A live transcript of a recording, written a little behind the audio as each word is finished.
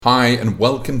Hi and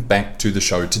welcome back to the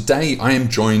show. Today I am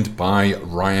joined by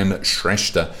Ryan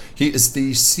Shrestha. He is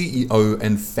the CEO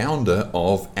and founder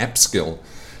of AppSkill.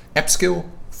 AppSkill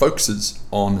focuses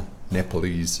on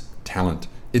Nepalese talent.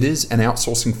 It is an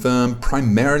outsourcing firm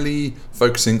primarily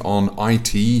focusing on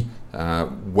IT,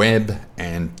 web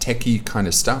and techie kind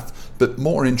of stuff, but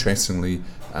more interestingly,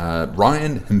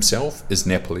 Ryan himself is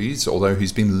Nepalese, although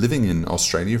he's been living in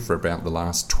Australia for about the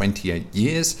last 28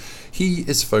 years. He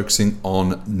is focusing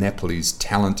on Nepalese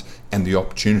talent and the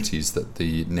opportunities that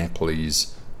the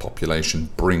Nepalese population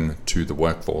bring to the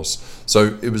workforce.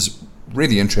 So it was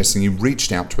really interesting. He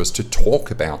reached out to us to talk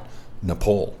about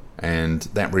Nepal, and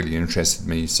that really interested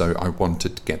me. So I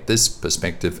wanted to get this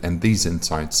perspective and these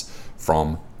insights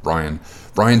from Ryan.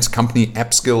 Ryan's company,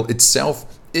 AppSkill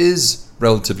itself, is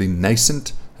relatively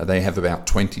nascent. They have about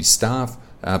 20 staff,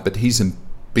 but he's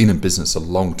been in business a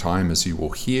long time, as you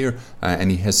will hear, and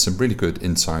he has some really good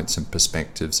insights and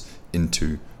perspectives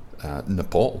into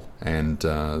Nepal and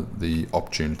the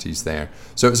opportunities there.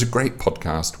 So it was a great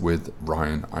podcast with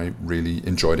Ryan. I really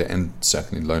enjoyed it and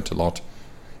certainly learnt a lot.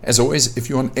 As always, if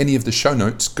you want any of the show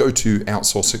notes, go to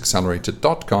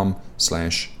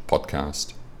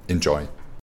outsourceaccelerator.com/podcast. Enjoy.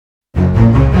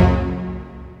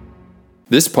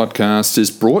 This podcast is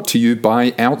brought to you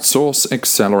by Outsource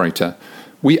Accelerator.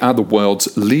 We are the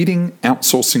world's leading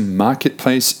outsourcing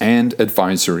marketplace and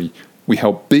advisory. We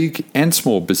help big and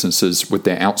small businesses with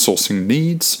their outsourcing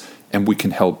needs, and we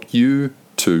can help you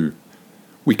too.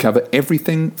 We cover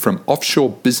everything from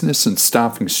offshore business and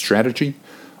staffing strategy,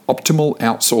 optimal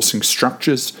outsourcing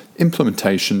structures,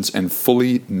 implementations, and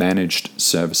fully managed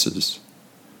services.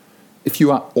 If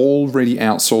you are already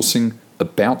outsourcing,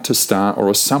 about to start, or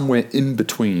are somewhere in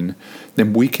between,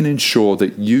 then we can ensure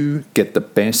that you get the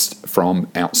best from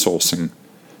outsourcing.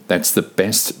 That's the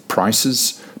best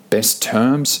prices, best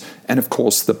terms, and of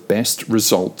course the best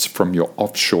results from your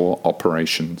offshore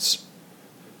operations.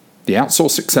 The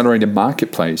Outsource Accelerator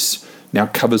Marketplace now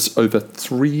covers over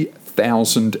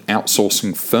 3,000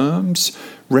 outsourcing firms,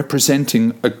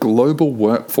 representing a global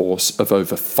workforce of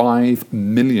over 5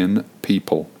 million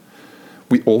people.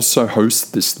 We also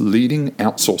host this leading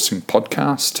outsourcing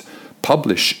podcast,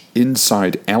 publish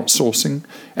Inside Outsourcing,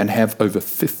 and have over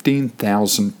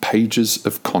 15,000 pages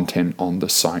of content on the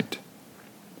site.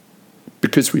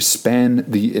 Because we span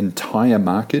the entire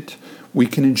market, we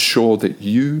can ensure that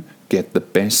you get the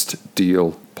best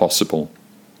deal possible.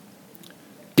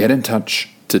 Get in touch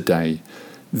today.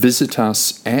 Visit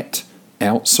us at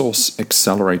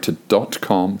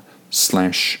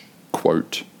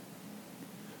outsourceaccelerator.com/quote.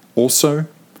 Also,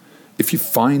 if you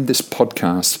find this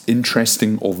podcast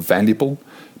interesting or valuable,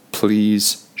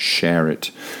 please share it.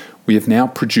 We have now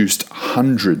produced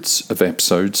hundreds of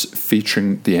episodes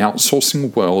featuring the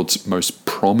outsourcing world's most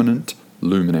prominent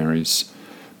luminaries.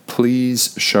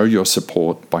 Please show your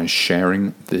support by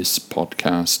sharing this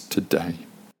podcast today.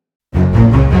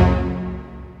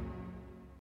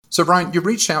 So, Ryan, you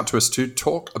reached out to us to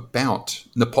talk about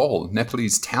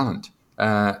Nepalese talent,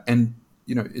 and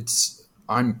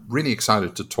I'm really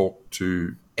excited to talk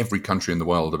to every country in the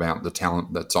world about the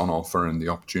talent that's on offer and the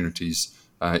opportunities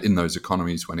in those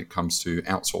economies when it comes to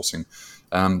outsourcing.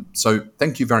 So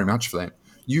thank you very much for that.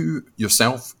 You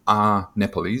yourself are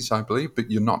Nepalese, I believe,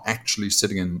 but you're not actually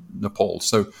sitting in Nepal.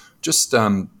 So just,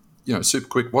 super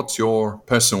quick, what's your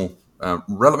personal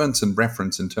relevance and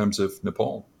reference in terms of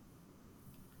Nepal?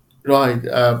 Right.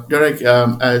 Derek,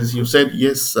 as you said,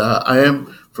 yes, I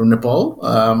am from Nepal.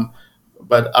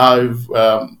 But I've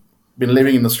been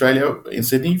living in Australia, in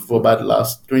Sydney, for about the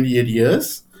last 28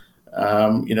 years.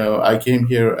 I came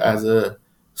here as a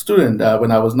student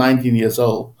when I was 19 years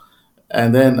old.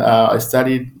 And then I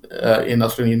studied in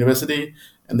Australian University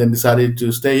and then decided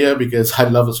to stay here because I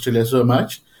love Australia so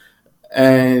much.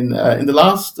 And in the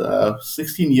last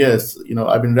 16 years,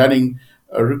 I've been running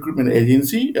a recruitment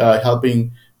agency,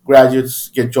 helping graduates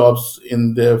get jobs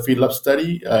in the field of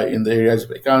study, in the areas of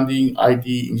accounting,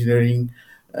 IT, engineering,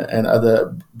 and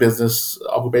other business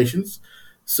occupations.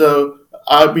 So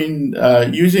I've been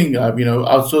using,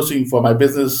 outsourcing for my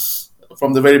business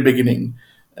from the very beginning.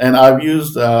 And I've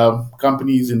used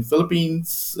companies in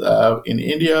Philippines, in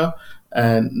India,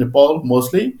 and Nepal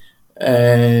mostly.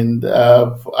 And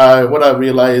what I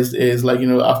realized is,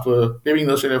 after living in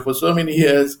Australia for so many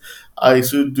years, I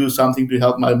should do something to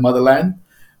help my motherland.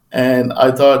 And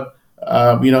I thought,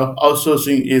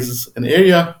 outsourcing is an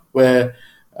area where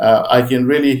I can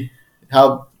really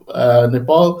help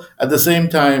Nepal, at the same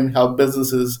time help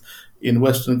businesses in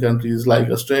Western countries like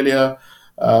Australia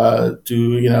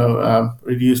to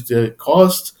reduce their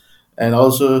cost, and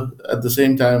also at the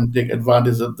same time take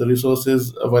advantage of the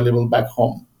resources available back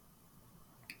home.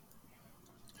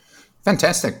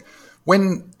 Fantastic.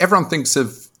 When everyone thinks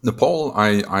of Nepal,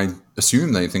 I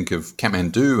assume they think of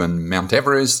Kathmandu and Mount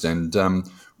Everest. And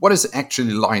what is it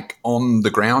actually like on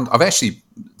the ground? I've actually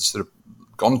sort of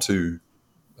gone to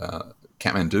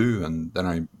Kathmandu, and then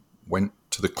I went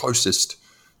to the closest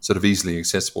sort of easily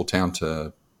accessible town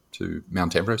to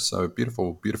Mount Everest. So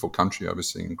beautiful, beautiful country,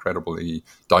 obviously incredibly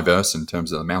diverse in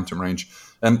terms of the mountain range.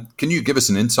 Can you give us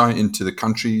an insight into the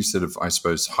country's sort of, I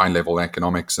suppose, high level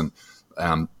economics and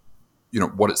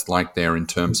what it's like there in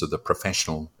terms of the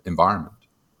professional environment?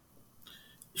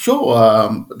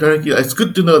 Sure, Derek. It's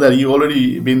good to know that you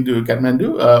already been to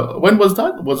Kathmandu. When was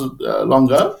that? Was it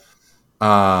longer?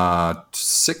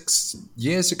 6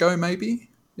 years ago, maybe.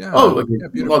 Oh, Yeah, okay, yeah,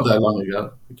 not beautiful. that long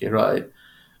ago. Okay, right.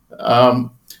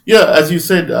 Yeah, as you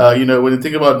said, when you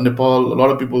think about Nepal, a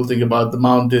lot of people think about the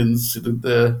mountains,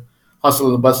 the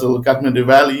hustle and bustle, Kathmandu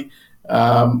Valley.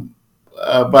 Um,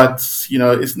 but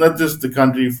it's not just the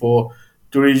country for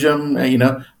tourism.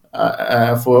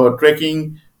 For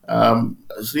trekking.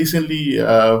 Recently,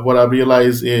 what I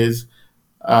realized is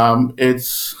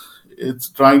it's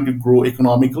trying to grow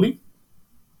economically.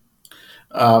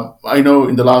 I know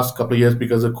in the last couple of years,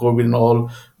 because of COVID and all,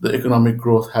 the economic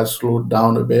growth has slowed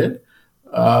down a bit.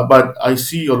 But I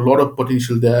see a lot of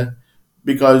potential there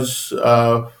because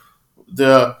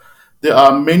there there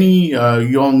are many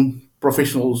young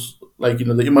professionals, like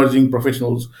the emerging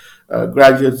professionals,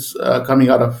 graduates coming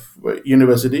out of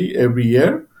university every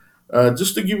year.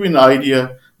 Just to give you an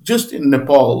idea, just in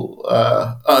Nepal,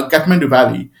 Kathmandu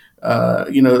Valley,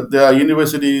 there are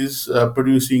universities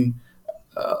producing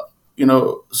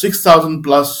 6,000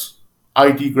 plus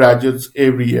IT graduates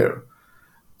every year,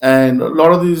 and a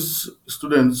lot of these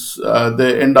students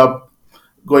they end up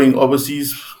going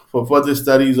overseas for further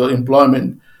studies or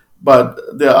employment. But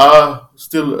there are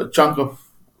still a chunk of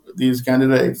these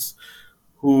candidates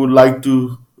who like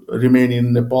to remain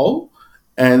in Nepal,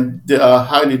 and they are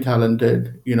highly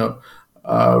talented.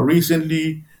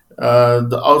 Recently,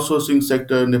 the outsourcing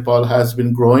sector in Nepal has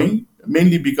been growing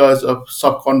mainly because of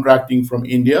subcontracting from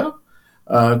India,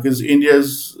 because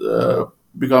India's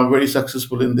become very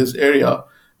successful in this area,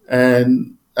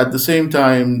 and at the same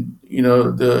time,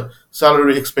 the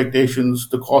salary expectations,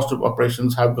 the cost of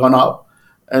operations have gone up,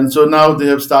 and so now they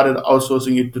have started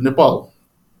outsourcing it to Nepal.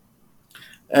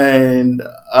 And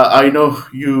I know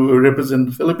you represent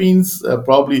the Philippines.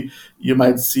 Probably you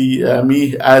might see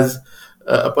me as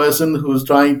a person who's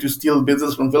trying to steal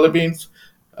business from Philippines,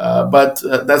 but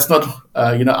that's not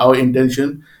our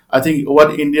intention. I think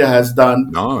what India has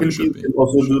done, No, it should Philippines be. can It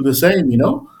also do should the be. same.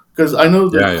 Because I know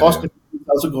the Yeah, yeah, cost yeah. of it has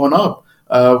also gone up.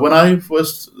 When I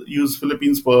first used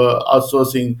Philippines for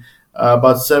outsourcing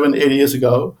about 7 8 years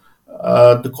ago,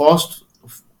 the cost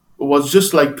was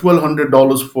just like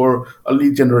 $1,200 for a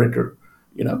lead generator,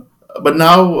 you know. But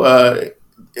now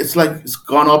it's like it's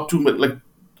gone up to like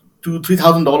 $2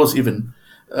 3,000 even.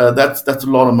 That's a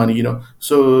lot of money,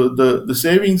 So the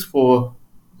savings for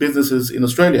businesses in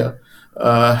Australia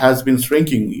has been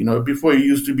shrinking. Before it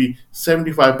used to be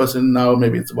 75%, now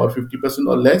maybe it's about 50%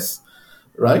 or less,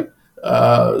 right?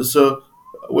 So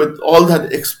with all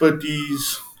that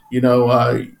expertise,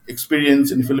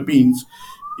 experience in the Philippines,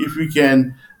 if we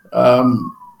can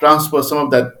transfer some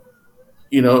of that,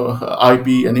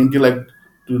 IP and intellect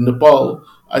to Nepal,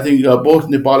 I think both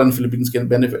Nepal and Philippines can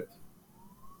benefit.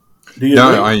 Do you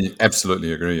No, agree? I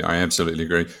absolutely agree. I absolutely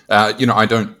agree. I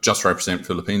don't just represent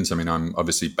Philippines. I mean, I'm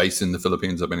obviously based in the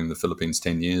Philippines. I've been in the Philippines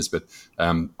 10 years, but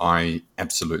I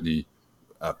absolutely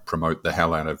promote the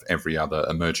hell out of every other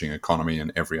emerging economy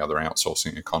and every other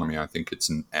outsourcing economy. I think it's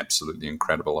an absolutely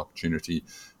incredible opportunity.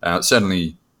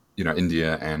 Certainly,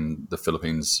 India and the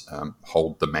Philippines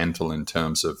hold the mantle in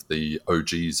terms of the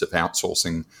OGs of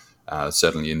outsourcing.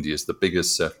 Certainly, India is the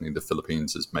biggest. Certainly, the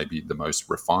Philippines is maybe the most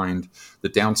refined. The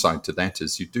downside to that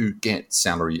is you do get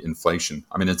salary inflation.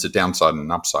 I mean, it's a downside and an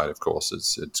upside, of course.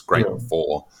 It's great Yeah.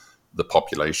 for the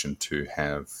population to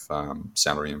have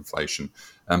salary inflation.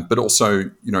 But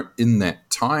also, in that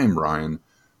time, Ryan,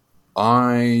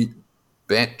 I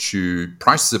bet you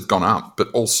prices have gone up,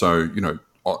 but also,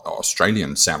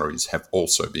 Australian salaries have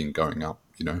also been going up,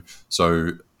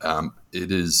 So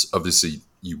it is obviously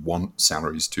you want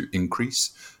salaries to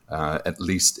increase, at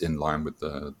least in line with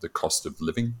the cost of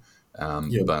living.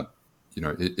 Yeah. But,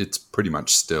 it's pretty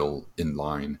much still in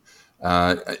line.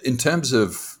 In terms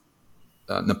of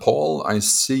Nepal, I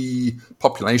see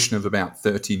population of about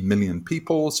 30 million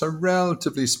people, so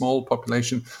relatively small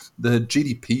population. The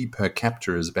GDP per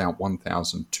capita is about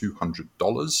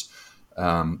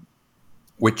 $1,200,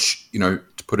 which, to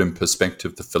put in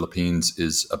perspective, the Philippines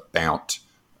is about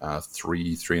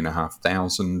three and a half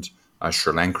thousand.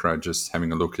 Sri Lanka, just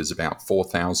having a look, is about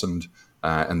 4,000.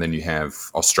 And then you have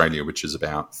Australia, which is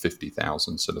about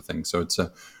 50,000 sort of thing. So it's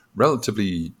a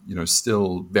relatively,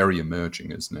 still very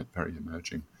emerging, isn't it? Very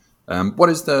emerging. What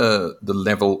is the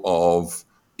level of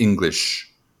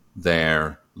English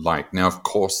there like? Now, of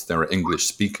course, there are English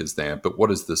speakers there, but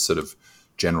what is the sort of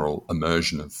general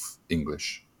immersion of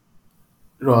English?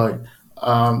 Right.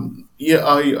 Yeah,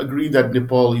 I agree that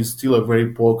Nepal is still a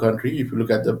very poor country if you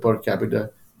look at the per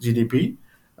capita GDP.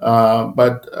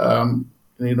 But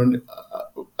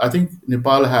I think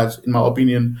Nepal has, in my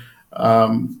opinion,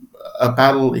 a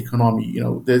parallel economy.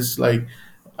 There's like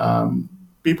um,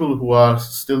 people who are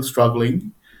still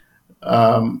struggling,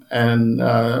 and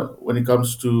when it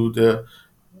comes to the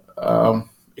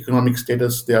economic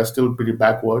status, they are still pretty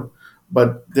backward.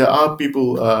 But there are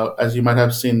people, as you might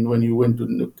have seen when you went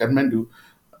to Kathmandu,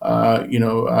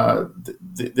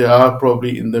 they are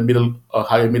probably in the middle or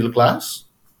higher middle class,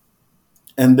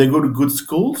 and they go to good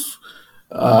schools.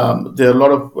 There are a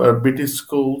lot of British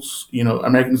schools,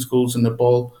 American schools in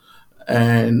Nepal,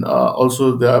 and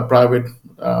also there are private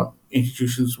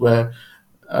institutions where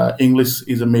English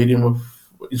is a medium of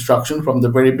instruction from the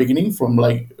very beginning, from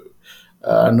like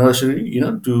nursery,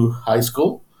 to high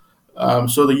school.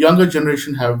 So the younger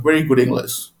generation have very good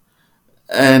English,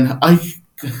 and I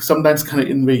sometimes kind of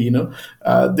envy,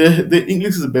 their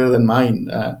English is better than mine.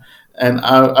 And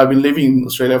I've been living in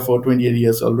Australia for 28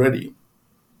 years already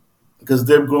because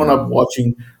they've grown up Mm.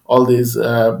 watching all these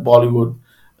Bollywood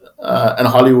and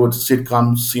Hollywood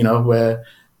sitcoms, where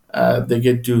they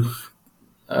get to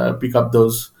pick up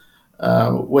those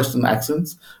Western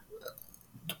accents.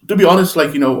 To be honest,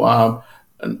 like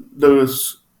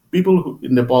those people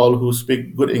in Nepal who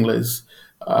speak good English,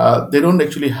 they don't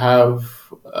actually have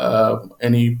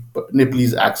any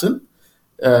Nepalese accent.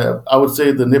 I would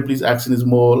say the Nepalese accent is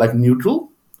more like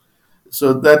neutral.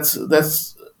 So that's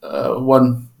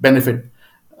one benefit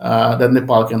that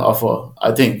Nepal can offer,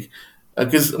 I think,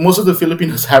 because most of the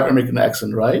Filipinos have American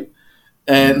accent, right?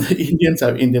 And Mm. the Indians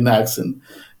have Indian accent.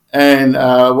 And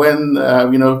when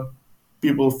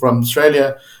people from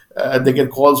Australia, they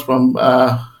get calls from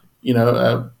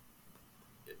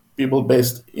people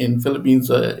based in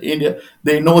Philippines or India,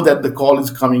 they know that the call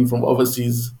is coming from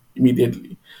overseas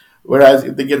immediately. Whereas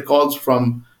if they get calls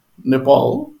from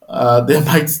Nepal, they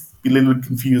might be a little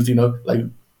confused. Like,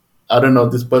 I don't know,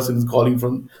 this person is calling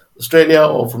from Australia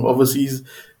or from overseas.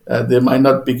 They might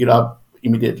not pick it up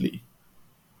immediately.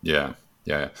 Yeah,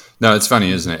 yeah. No, it's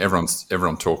funny, isn't it?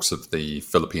 Everyone talks of the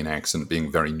Philippine accent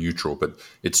being very neutral, but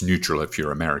it's neutral if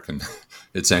you're American.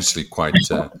 It's actually quite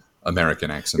American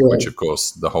accent, which Right. of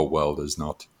course the whole world is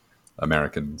not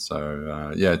American. So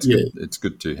yeah, it's good. Yeah. It's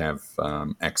good to have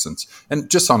accents. And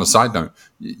just on a side note,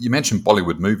 you mentioned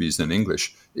Bollywood movies in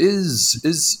English.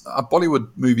 Is are Bollywood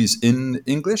movies in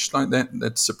English like that?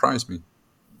 That surprised me.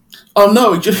 Oh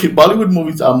no, actually, Bollywood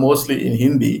movies are mostly in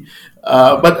Hindi,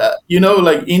 Right. but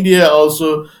like India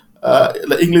also,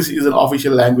 like English is an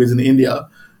official language in India.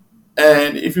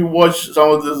 And if you watch some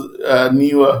of the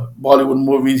newer Bollywood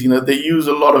movies, they use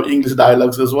a lot of English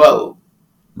dialogues as well.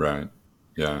 Right.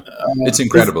 Yeah. It's Because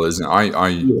incredible, isn't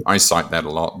it? I cite that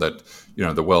a lot that,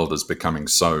 the world is becoming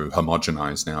so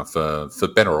homogenized now for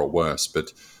better or worse,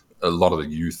 but a lot of the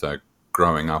youth are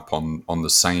growing up on the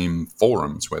same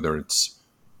forums, whether it's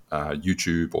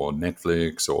YouTube or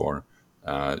Netflix or,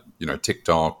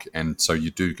 TikTok. And so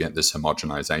you do get this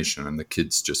homogenization and the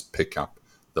kids just pick up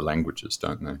the languages,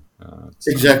 don't they? It's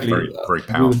exactly, very, very agree with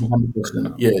powerful. Very 100%.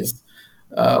 powerful. Yes,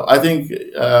 I think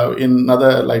in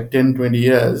another like 10, 20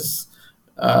 years,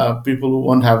 people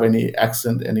won't have any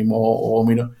accent anymore,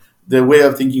 or their way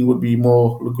of thinking would be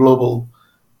more global,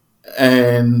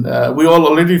 and we all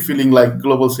already feeling like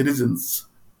global citizens,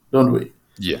 don't we?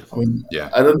 Yeah. I mean, Yeah.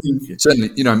 I don't think.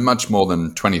 Certainly, much more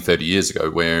than 20, 30 years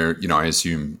ago, where, I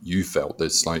assume you felt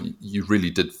this, like you really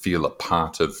did feel a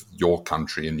part of your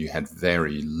country and you had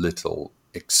very little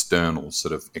external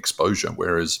sort of exposure.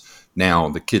 Whereas now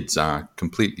the kids are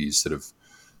completely sort of,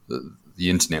 the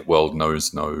internet world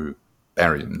knows no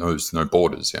barrier, knows no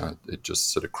borders. Yeah. It just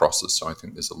sort of crosses. So I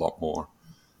think there's a lot more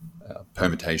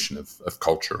permutation of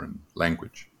culture and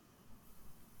language.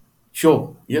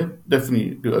 Sure. Yeah,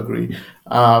 definitely do agree.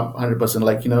 100%.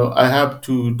 Like, I have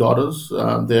two daughters.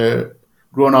 They're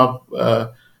grown up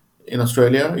in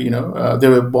Australia. They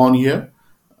were born here.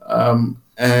 And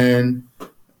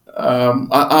I'm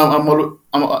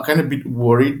kind of a bit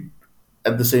worried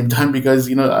at the same time because,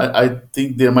 I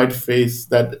think they might face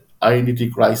that identity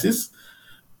crisis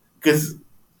because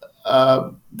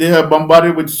they are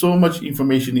bombarded with so much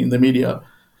information in the media.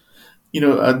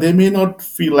 They may not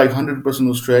feel like 100%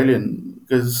 Australian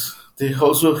because they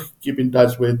also keep in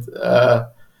touch with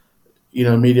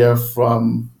media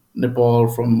from Nepal,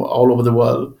 from all over the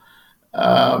world,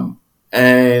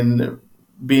 and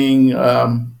being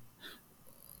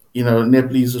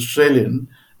Nepalese Australian,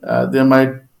 they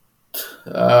might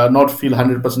not feel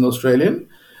 100% Australian,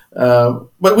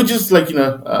 but which is like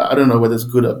I don't know whether it's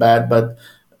good or bad, but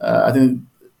I think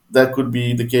that could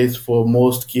be the case for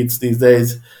most kids these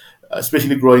days,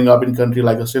 especially growing up in a country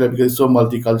like Australia because it's so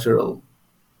multicultural.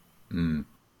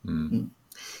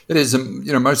 It is,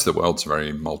 most of the world's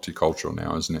very multicultural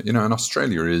now, isn't it? And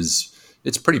Australia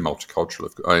it's pretty multicultural.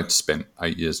 I spent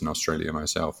 8 years in Australia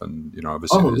myself, and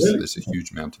obviously Oh, there's really? there's a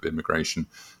huge amount of immigration,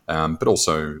 but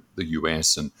also the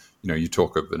US, and you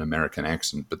talk of an American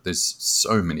accent, but there's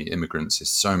so many immigrants, there's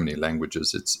so many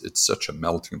languages. It's such a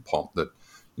melting pot that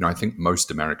I think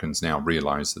most Americans now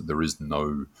realize that there is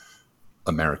no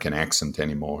American accent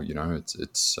anymore.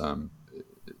 It's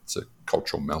a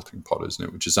cultural melting pot, isn't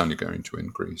it? Which is only going to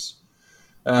increase.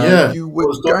 Yeah. You I were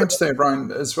was going talking- to say,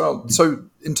 Brian, as well. So,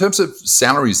 in terms of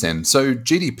salaries, then, so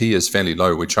GDP is fairly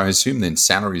low, which I assume then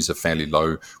salaries are fairly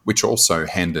low, which also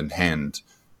hand in hand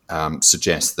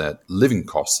suggests that living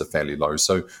costs are fairly low.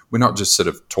 So, we're not just sort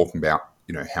of talking about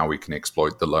how we can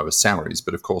exploit the lower salaries,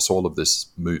 but of course, all of this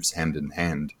moves hand in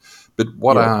hand. But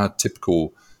what yeah. are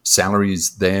typical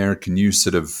salaries there? Can you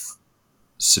sort of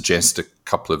suggest a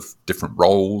couple of different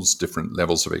roles, different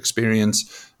levels of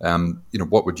experience?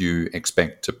 What would you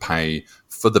expect to pay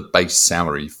for the base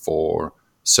salary for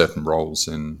certain roles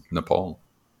in Nepal?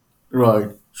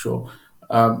 Right, sure.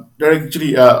 Derek,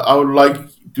 actually, I would like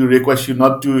to request you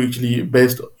not to actually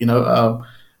based,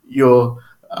 your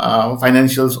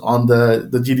financials on the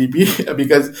GDP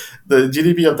because the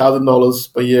GDP of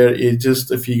 $1,000 per year is just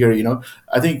a figure.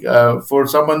 I think for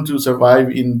someone to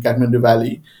survive in Kathmandu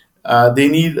Valley, they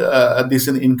need a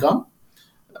decent income.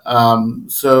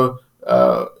 So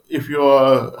if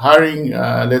you're hiring,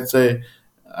 let's say,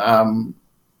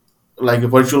 like a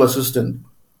virtual assistant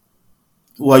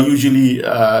who are usually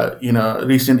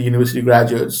recent university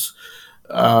graduates,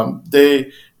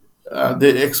 they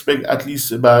they expect at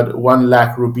least about 1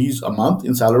 lakh rupees a month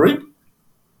in salary.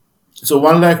 So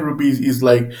 1 lakh rupees is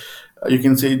like you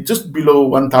can say just below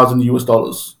 1,000 US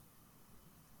dollars,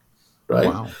 right?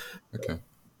 Wow. Okay.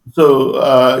 So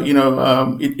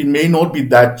it may not be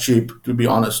that cheap to be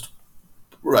honest,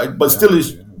 right? But Yeah. still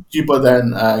is Yeah. cheaper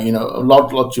than a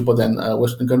lot cheaper than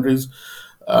Western countries,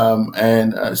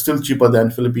 and still cheaper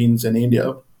than Philippines and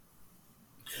India.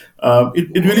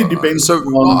 It really depends So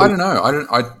on I the don't know.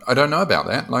 I don't know about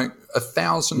that. Like yeah.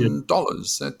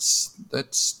 $1,000.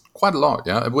 That's quite a lot.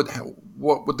 Yeah.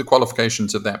 What would the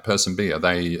qualifications of that person be? Are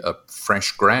they a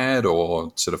fresh grad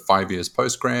or sort of 5 years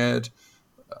post grad?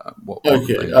 What would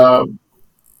Okay. they?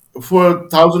 For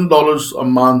 $1,000 a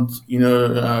month,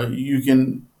 you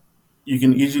can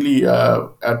easily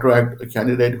attract a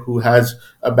candidate who has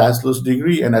a bachelor's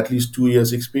degree and at least 2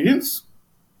 years experience.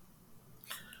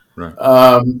 Right.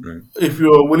 Right. If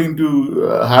you're willing to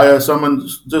hire someone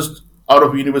just out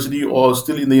of university or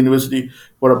still in the university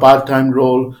for a part-time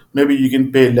role, maybe you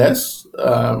can pay less,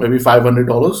 maybe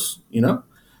 $500.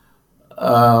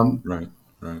 Right.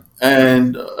 Right.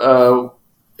 And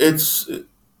it's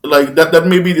like that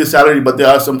may be the salary, but there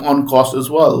are some on cost as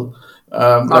well,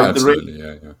 Oh, like the rent. absolutely.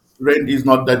 Yeah. Yeah. Rent is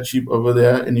not that cheap over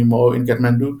there anymore in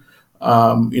Kathmandu.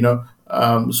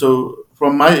 So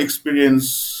from my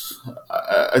experience,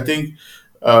 I think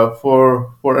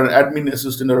for an admin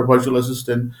assistant or a virtual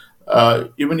assistant,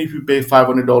 even if you pay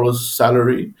 $500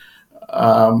 salary,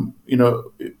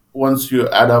 once you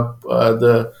add up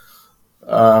the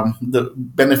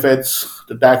benefits,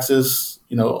 the taxes,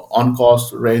 on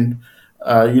cost, rent,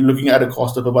 you're looking at a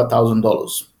cost of about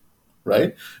 $1,000,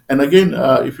 right? And again,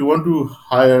 if you want to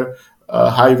hire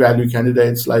high value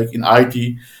candidates like in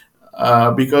IT,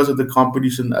 because of the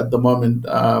competition at the moment,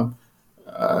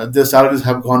 their salaries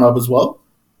have gone up as well.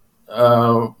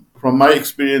 From my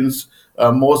experience,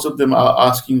 most of them are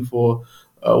asking for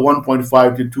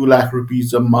 1.5 to 2 lakh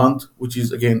rupees a month, which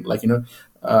is again like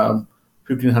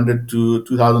 1,500 to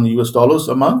 2,000 US dollars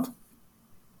a month,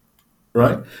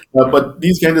 right? Right. Right. But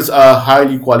these candidates are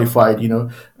highly qualified.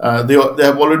 They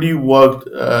have already worked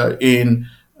in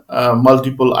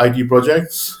multiple IT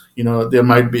projects. They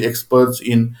might be experts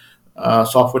in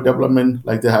software development,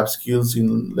 like they have skills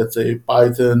in, let's say,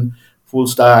 Python, full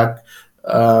stack.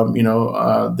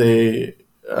 They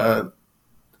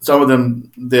some of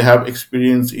them they have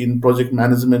experience in project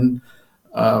management,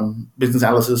 business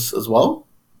analysis as well.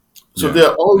 So Yeah. there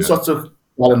are all Yeah. sorts of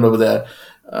talent over there.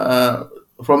 Uh,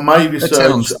 from my That research,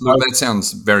 sounds look. That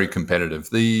sounds very competitive.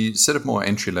 The sort of more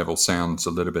entry level sounds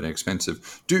a little bit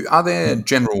expensive. Are there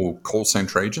general call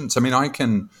center agents? I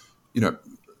mean, you know,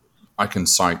 I can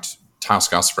cite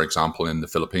Task Us, for example, in the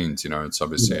Philippines. It's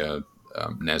obviously yeah, a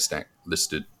Nasdaq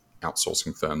listed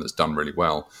outsourcing firm that's done really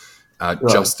well. right,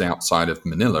 Just outside of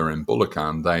Manila in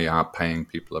Bulacan, they are paying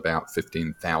people about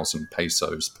 15,000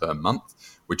 pesos per month,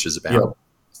 which is yeah, about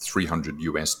 300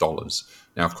 US dollars.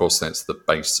 Now, of course, that's the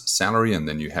base salary, and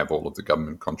then you have all of the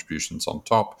government contributions on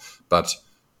top. But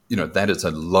that is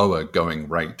a lower going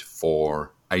rate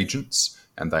for agents,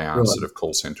 and they are right, sort of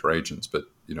call center agents. But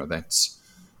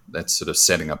that's sort of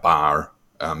setting a bar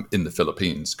in the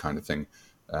Philippines, kind of thing.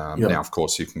 yeah. Now, of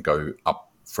course, you can go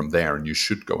up from there, and you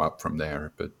should go up from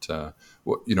there. But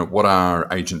what are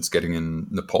agents getting in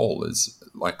Nepal? Is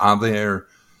like, are there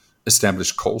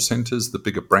established call centers, the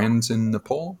bigger brands in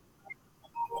Nepal?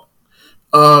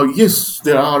 Yes,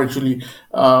 there are actually.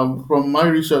 From my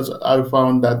research, I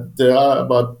found that there are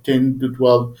about 10 to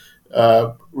 12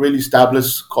 really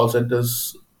established call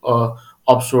centers,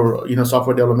 offshore,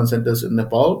 software development centers in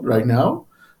Nepal right now.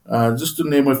 Just to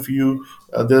name a few,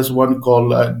 there's one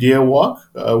called Deerwalk,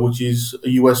 which is a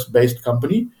US based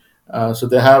company. So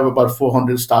they have about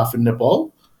 400 staff in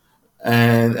Nepal.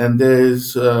 And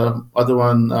there's other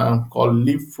one called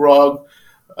Leapfrog.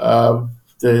 Uh,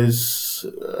 there's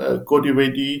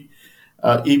Cotivati,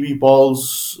 EV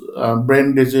Pulse,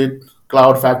 Brain Digit,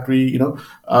 Cloud Factory.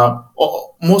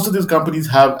 Most of these companies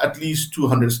have at least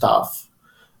 200 staff.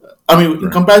 I mean, in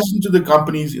Right. comparison to the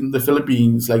companies in the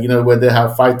Philippines, like where they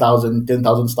have 5,000,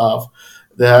 10,000 staff,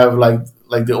 they have like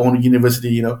their own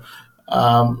university.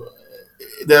 Um,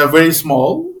 they are very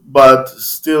small, but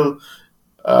still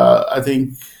I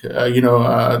think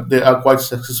they are quite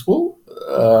successful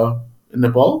in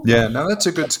Nepal. Yeah, no, that's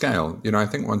a good scale. I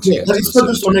think once you Yeah, get but to the it's not sort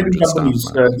of just American 200 staff companies.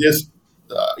 mark. There's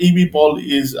EB Paul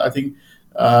is, I think,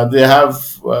 they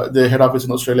have their head office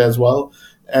in Australia as well,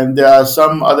 and there are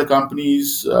some other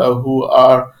companies who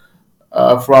are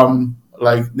from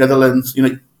like Netherlands,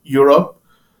 Europe.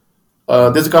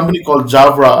 There's a company called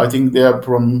Javra. I think they are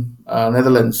from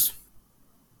Netherlands,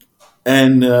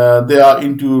 and they are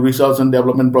into research and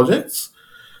development projects.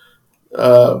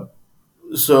 Uh,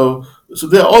 so so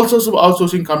there are all sorts of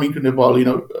outsourcing coming to Nepal.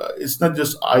 It's not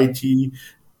just IT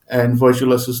and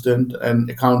virtual assistant and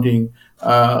accounting.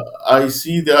 I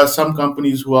see there are some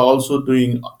companies who are also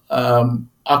doing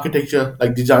architecture,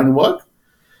 like design work,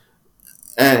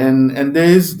 and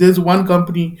there's one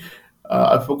company,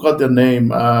 I forgot their name.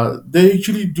 They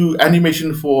actually do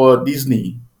animation for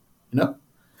Disney. You know,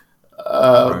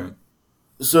 uh, Right.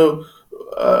 so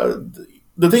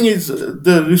the thing is,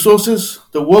 the resources,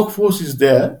 the workforce is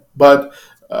there, but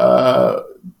uh,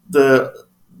 the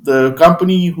the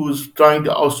company who's trying to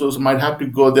outsource might have to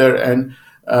go there and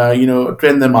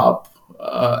train them up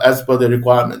as per the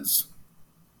requirements.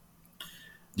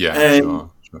 Yeah, And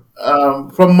sure,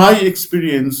 sure. from my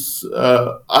experience,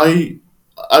 I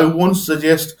won't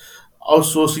suggest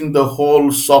outsourcing the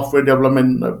whole software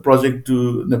development project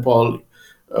to Nepal,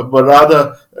 but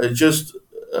rather just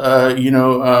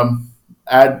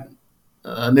add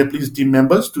Nepalese team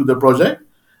members to the project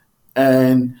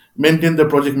and maintain the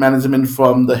project management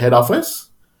from the head office.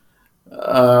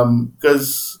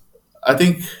 Because I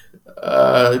think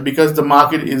because the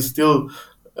market is still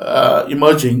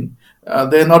emerging,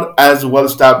 they're not as well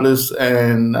established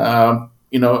and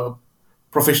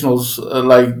professionals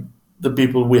like the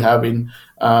people we have in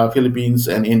Philippines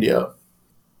and India.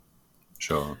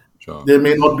 Sure, sure. They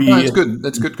may not No, be. it's good.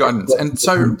 That's good guidance. And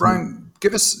so, Brian,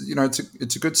 give us,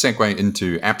 it's a good segue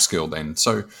into AppSkill then.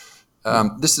 So,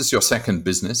 this is your second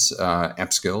business,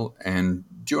 AppSkill, and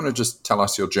do you want to just tell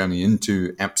us your journey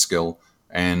into AppSkill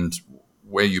and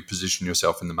where you position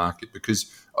yourself in the market? Because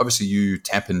obviously you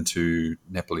tap into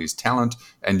Nepalese talent,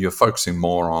 and you're focusing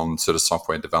more on sort of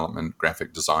software development,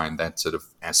 graphic design, that sort of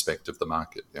aspect of the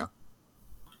market. Yeah.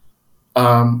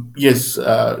 Yes,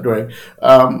 right.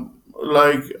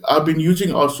 Like I've been using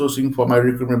outsourcing for my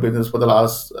recruitment business for the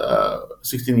last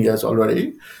 16 years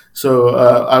already. So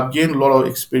I've gained a lot of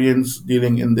experience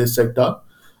dealing in this sector.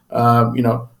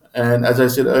 And as I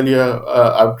said earlier,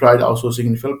 I've tried outsourcing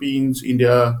in Philippines,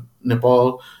 India,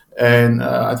 Nepal, and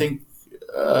I think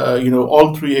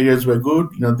all three areas were good.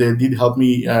 They did help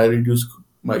me reduce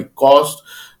my cost,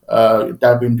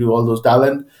 tap into all those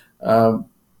talent. Um,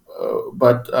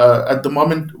 but at the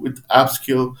moment with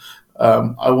AppSkill,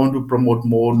 I want to promote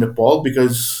more Nepal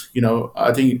because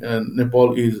I think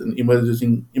Nepal is an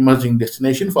emerging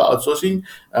destination for outsourcing,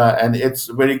 and it's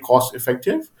very cost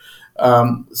effective.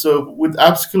 So with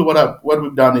AppSkill, what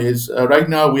we've done is right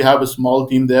now we have a small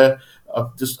team there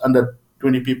of just under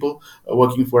 20 people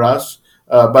working for us.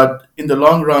 But in the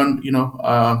long run,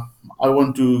 I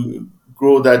want to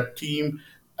grow that team.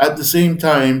 At the same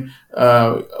time,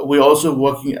 we're also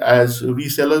working as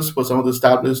resellers for some of the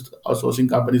established outsourcing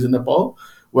companies in Nepal,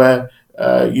 where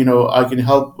I can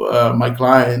help my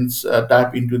clients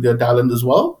tap into their talent as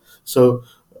well. So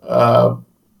uh,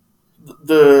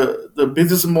 the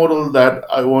business model that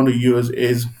I want to use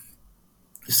is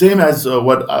same as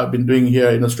what I've been doing here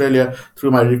in Australia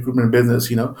through my recruitment business.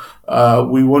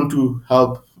 We want to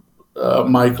help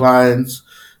my clients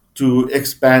to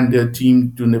expand their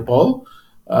team to Nepal.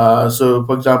 So,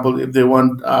 for example, if they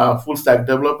want a full stack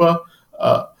developer,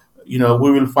 uh,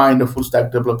 we will find a full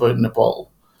stack developer in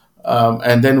Nepal.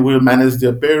 And then we'll manage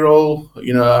their payroll.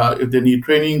 If they need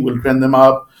training, we'll train them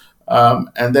up.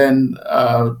 And then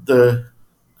the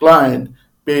client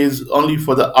pays only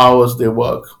for the hours they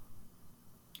work.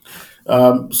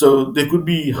 So they could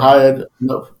be Right. hired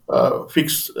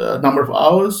fixed number of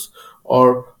hours,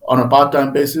 or on a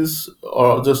part-time basis,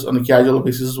 or just on a casual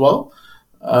basis as well.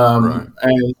 Right.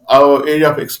 And our area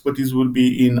of expertise will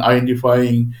be in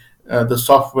identifying the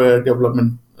software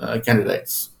development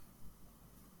candidates.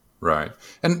 Right.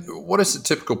 And what is the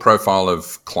typical profile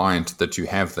of client that you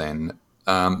have then?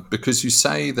 Because you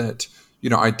say that,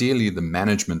 ideally the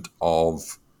management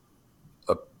of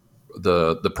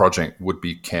the project would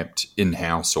be kept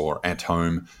in-house or at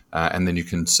home, and then you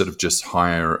can sort of just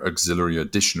hire auxiliary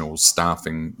additional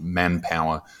staffing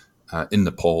manpower in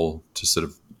Nepal to sort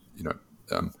of, you know,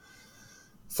 um,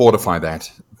 fortify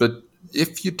that. But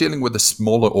if you're dealing with a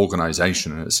smaller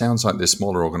organization, and it sounds like they're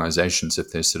smaller organizations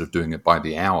if they're sort of doing it by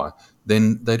the hour,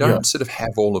 then they Yeah, don't sort of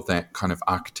have all of that kind of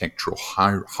architectural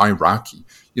hierarchy.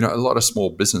 A lot of small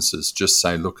businesses just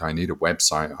say, look, I need a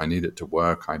website, I need it to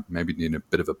work, I maybe need a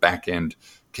bit of a back end.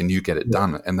 Can you get it yeah,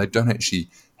 done? And they don't actually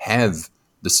have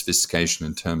the sophistication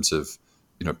in terms of,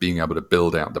 being able to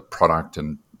build out the product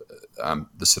and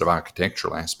the sort of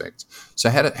architectural aspects. So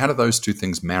how do those two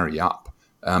things marry up?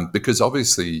 Because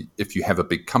obviously, if you have a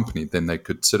big company, then they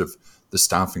could sort of the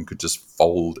staffing could just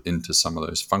fold into some of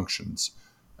those functions.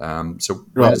 So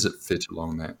where right. does it fit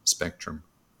along that spectrum?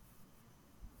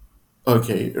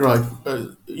 Okay, right.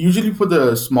 Usually for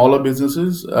the smaller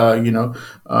businesses,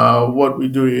 what we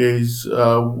do is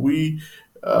we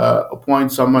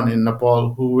appoint someone in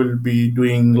Nepal who will be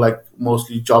doing like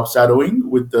mostly job shadowing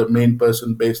with the main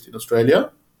person based in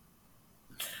Australia.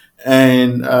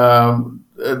 And uh,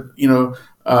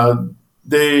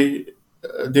 they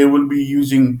they will be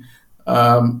using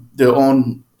their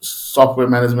own software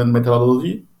management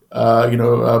methodology,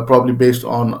 probably based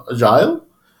on Agile.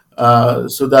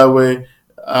 So that way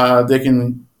they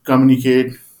can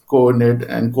communicate, coordinate,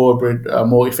 and cooperate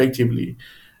more effectively,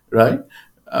 right?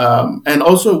 And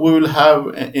also we will have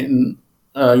in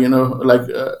like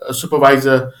a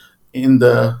supervisor in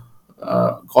the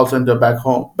call center back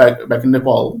home, back in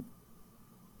Nepal,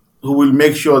 who will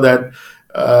make sure that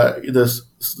the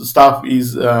staff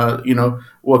is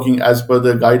working as per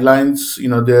the guidelines.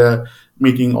 They're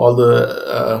meeting all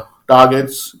the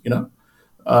targets.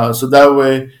 So that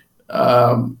way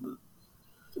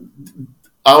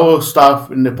our staff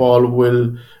in Nepal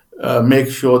will make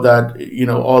sure that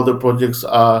all the projects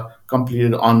are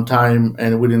completed on time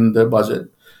and within the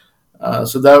budget.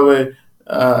 So that way,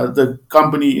 the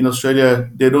company in Australia,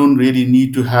 they don't really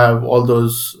need to have all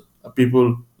those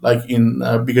people like in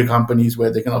bigger companies where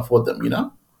they can afford them.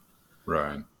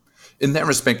 Right. In that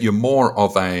respect, you're more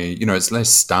of a, it's less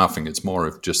staffing. It's more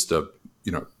of just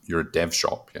you're a dev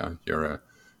shop. Yeah,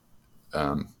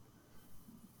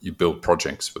 you build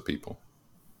projects for people.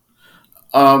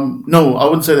 No, I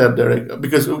wouldn't say that, Derek,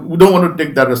 because we don't want to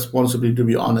take that responsibility, to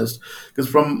be honest. Because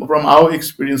from our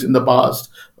experience in the past,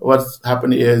 what's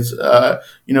happened is,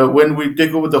 when we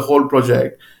take over the whole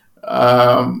project,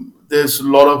 there's a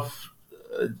lot of,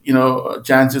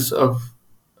 chances of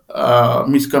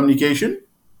miscommunication,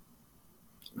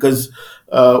 because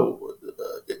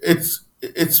it's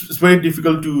very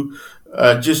difficult to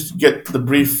just get the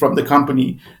brief from the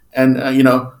company and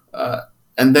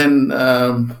and then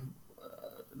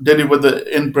deliver the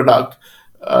end product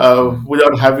Mm.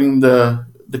 without having the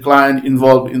client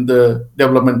involved in the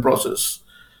development process.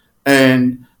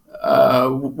 And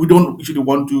we don't usually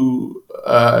want to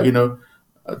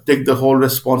take the whole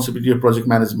responsibility of project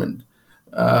management.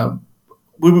 Uh,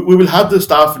 we will have the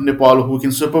staff in Nepal who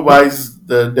can supervise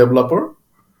the developer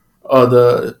or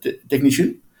the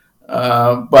technician,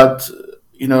 but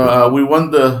we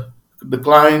want the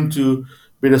client to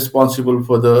be responsible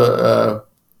for the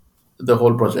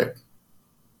whole project.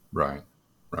 Right.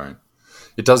 Right.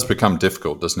 It does become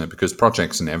difficult, doesn't it? Because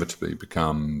projects inevitably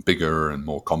become bigger and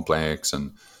more complex,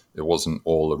 and it wasn't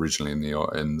all originally in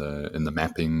the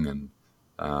mapping, and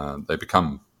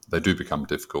they do become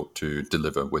difficult to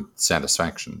deliver with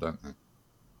satisfaction, don't they?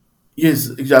 Yes,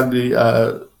 exactly.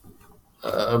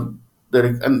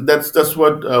 Derek, and that's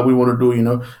what we want to do.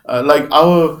 Like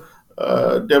our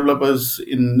developers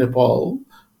in Nepal,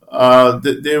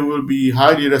 they will be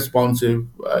highly responsive.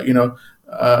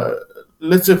 Uh,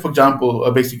 let's say, for example,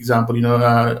 a basic example.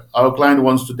 Our client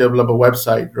wants to develop a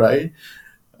website, right?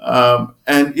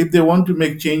 And if they want to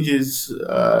make changes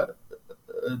to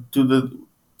the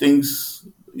things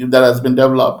that has been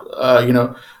developed,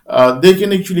 they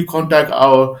can actually contact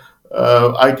our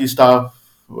IT staff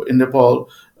in Nepal,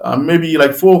 maybe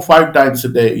like 4 or 5 times a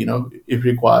day, if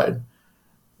required.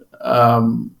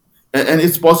 And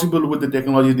it's possible with the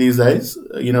technology these days.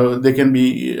 They can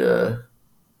be,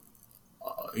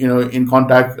 in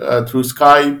contact through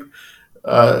Skype.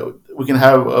 We can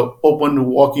have open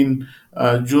walk-in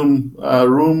Zoom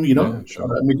room, Yeah,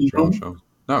 sure, meeting sure, room, sure.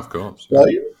 No, of course, yeah.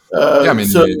 right? Yeah, I mean,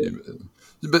 So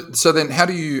but so then, how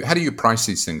do you price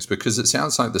these things? Because it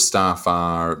sounds like the staff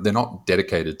they're not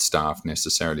dedicated staff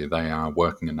necessarily. They are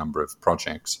working a number of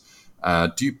projects.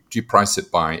 Do you price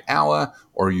it by hour,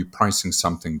 or are you pricing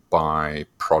something by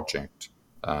project?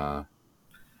 Uh,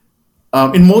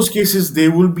 in most cases, they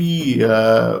will be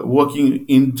working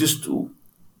in just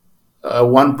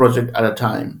one project at a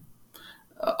time,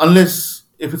 unless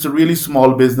if it's a really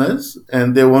small business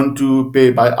and they want to pay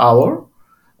by hour.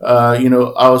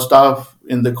 Our staff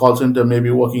in the call center may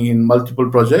be working in multiple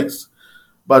projects,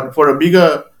 but for a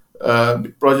bigger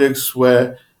projects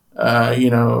where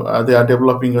they are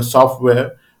developing a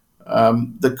software,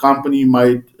 the company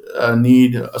might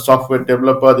need a software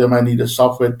developer. They might need a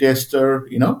software tester.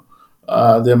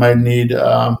 They might need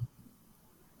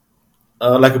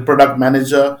like a product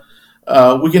manager.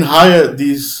 We can hire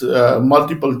these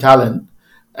multiple talent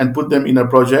and put them in a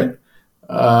project,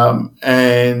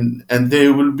 and they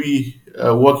will be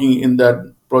working in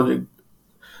that project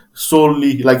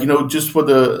solely, like just for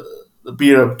the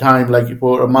period of time, like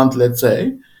for a month, let's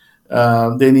say.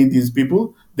 They need these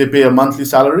people. They pay a monthly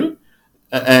salary,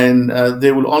 and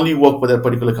they will only work for that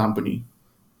particular company.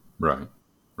 right,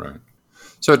 right.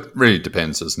 So it really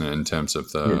depends, doesn't it, in terms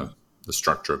of Yes. the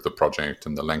structure of the project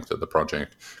and the length of the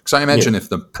project? Because I Yes. imagine if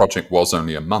the project was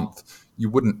only a month, you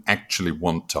wouldn't actually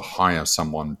want to hire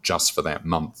someone just for that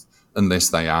month unless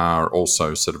they are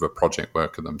also sort of a project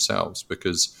worker themselves.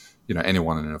 Because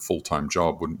anyone in a full time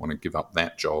job wouldn't want to give up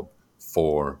that job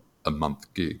for a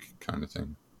month gig kind of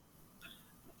thing.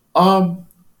 Um,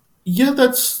 Yeah,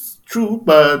 that's true,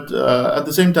 but at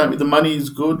the same time, if the money is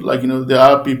good, like there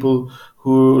are people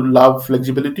who love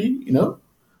flexibility,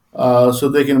 so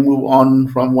they can move on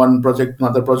from one project to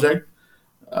another project.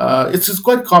 It's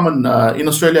quite common in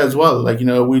Australia as well. Like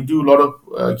we do a lot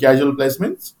of casual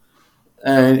placements,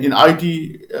 and in IT,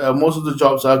 most of the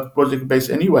jobs are project based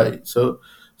anyway. So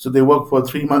they work for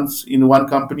 3 months in one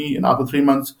company, and after 3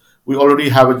 months, we already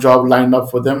have a job lined up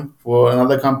for them for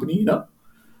another company. Right,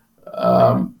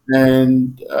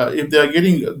 And if they are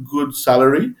getting a good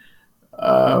salary,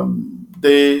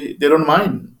 they don't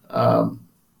mind.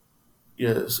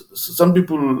 Yes, some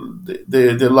people,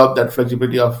 they love that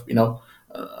flexibility of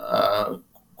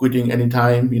quitting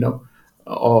anytime,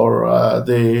 or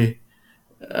they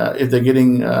if they're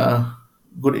getting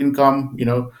good income,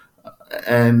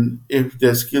 and if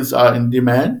their skills are in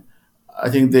demand, I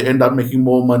think they end up making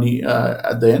more money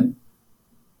at the end.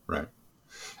 right.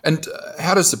 And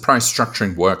how does the price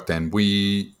structuring work then?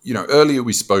 Earlier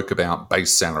we spoke about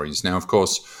base salaries. Now, of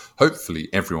course, hopefully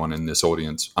everyone in this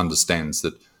audience understands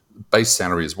that base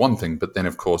salary is one thing, but then,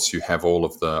 of course, you have all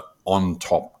of the on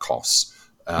top costs.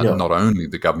 Yeah. Not only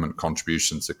the government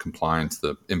contributions, the compliance,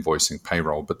 the invoicing,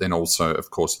 payroll, but then also, of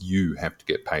course, you have to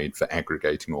get paid for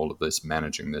aggregating all of this,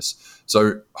 managing this.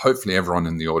 So hopefully everyone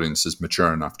in the audience is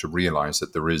mature enough to realize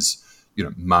that there is,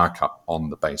 markup on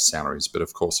the base salaries. But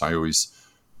of course, I always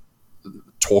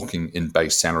talking in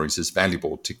base salaries is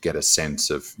valuable to get a sense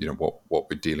of what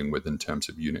we're dealing with in terms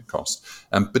of unit cost.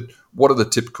 But what are the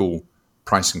typical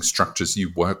pricing structures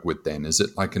you work with then? Is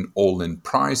it like an all-in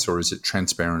price, or is it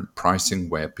transparent pricing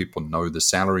where people know the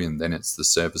salary and then it's the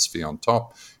service fee on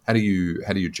top? How do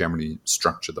you generally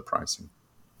structure the pricing?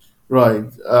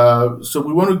 Right. So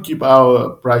we want to keep our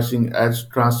pricing as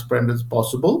transparent as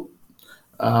possible,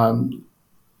 um,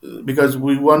 because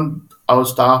we want our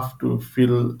staff to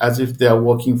feel as if they are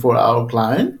working for our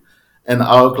client, and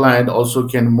our client also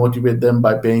can motivate them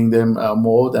by paying them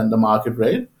more than the market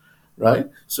rate, right?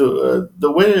 So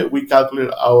the way we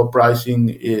calculate our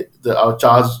pricing, our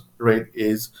charge rate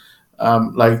is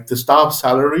like the staff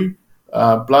salary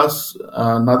plus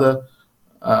another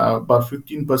about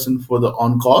 15% for the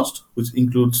on cost, which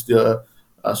includes the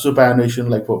superannuation,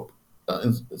 like for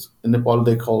in Nepal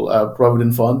they call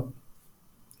provident fund,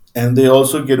 and they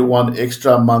also get one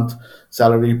extra month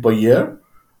salary per year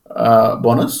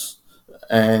bonus,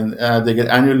 and they get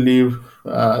annual leave,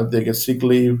 they get sick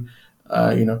leave,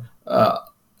 you know, Yeah.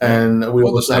 and we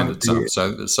All the also have to standard pay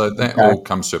stuff. So that tax. all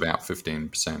comes to about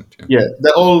 15%. Yeah. Yeah,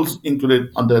 they're all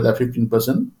included under that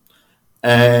 15%,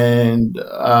 and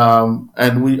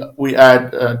we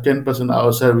add 10%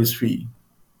 our service fee,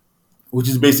 which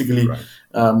is basically Right.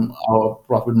 our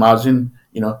profit margin.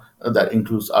 That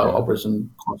includes our Yeah.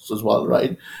 operation costs as well,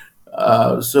 right?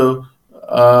 So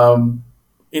um,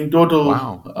 in total,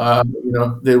 Wow.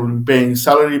 they will be paying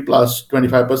salary plus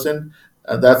 25%.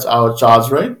 That's our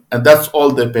charge rate, and that's all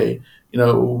they pay.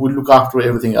 We look after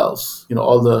everything else.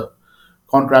 All the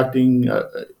contracting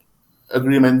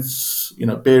agreements,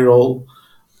 payroll,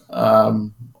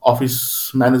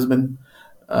 office management.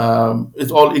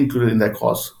 It's all included in that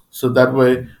cost. So that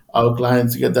way, our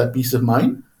clients get that peace of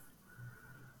mind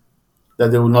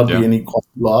that there will not be Yeah. any cost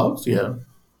blowouts. Yeah.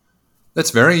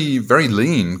 That's very, very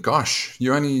lean. Gosh,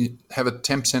 you only have a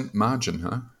 10% margin,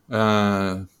 huh?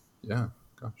 Yeah.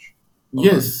 Gosh. Well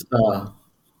done. Yes.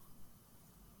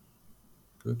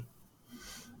 Good.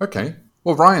 Okay.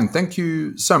 Well, Ryan, thank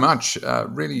you so much.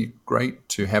 Really great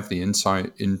to have the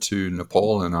insight into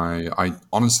Nepal, and I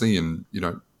honestly and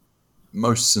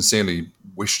most sincerely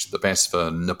wish the best for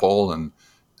Nepal, and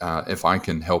if I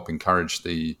can help encourage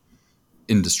the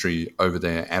industry over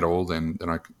there at all, then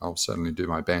I'll certainly do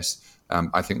my best.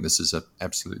 I think this is an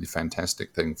absolutely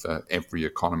fantastic thing for every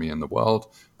economy in the world,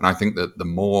 and I think that the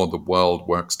more the world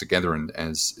works together and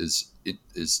it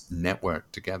is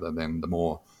networked together, then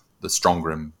the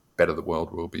stronger and better the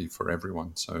world will be for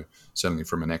everyone. So certainly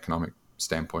from an economic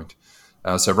standpoint.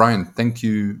 So Ryan, thank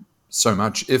you so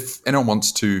much. If anyone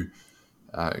wants to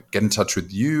get in touch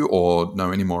with you or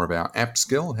know any more about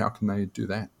AppSkill, how can they do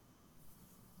that?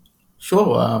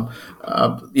 Sure.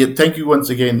 Yeah, thank you once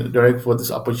again, Derek, for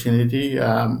this opportunity.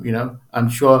 I'm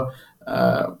sure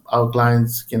our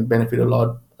clients can benefit a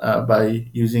lot by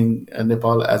using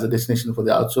Nepal as a destination for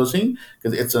the outsourcing,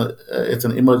 because it's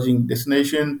an emerging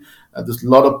destination. There's a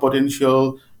lot of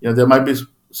potential. There might be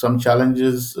some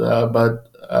challenges, but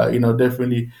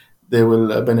definitely they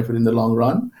will benefit in the long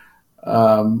run.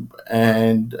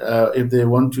 And if they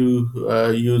want to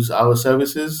use our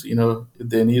services, if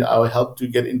they need our help to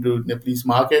get into Nepalese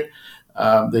market,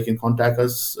 they can contact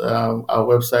us. Our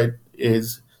website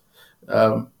is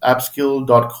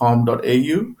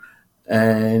appskill.com.au,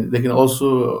 and they can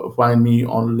also find me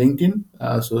on LinkedIn.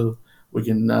 So we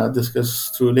can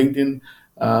discuss through LinkedIn.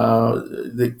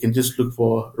 They can just look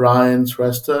for Ryan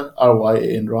Shrestha,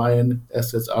 Ryan Ryan,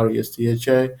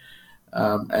 Shrestha.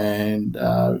 And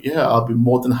yeah, I'll be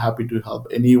more than happy to help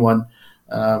anyone,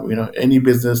 any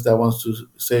business that wants to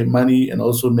save money and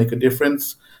also make a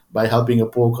difference by helping a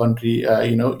poor country,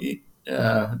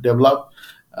 develop.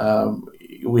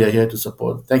 We are here to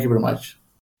support. Thank you very much.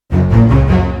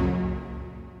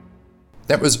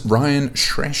 That was Ryan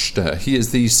Shrestha. He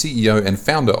is the CEO and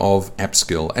founder of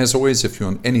AppSkill. As always, if you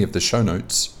want any of the show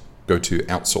notes, go to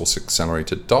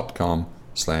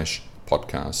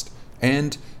outsourceaccelerator.com/podcast.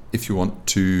 And if you want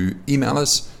to email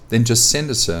us, then just send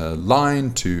us a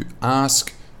line to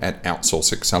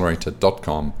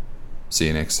ask@outsourceaccelerator.com. See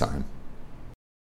you next time.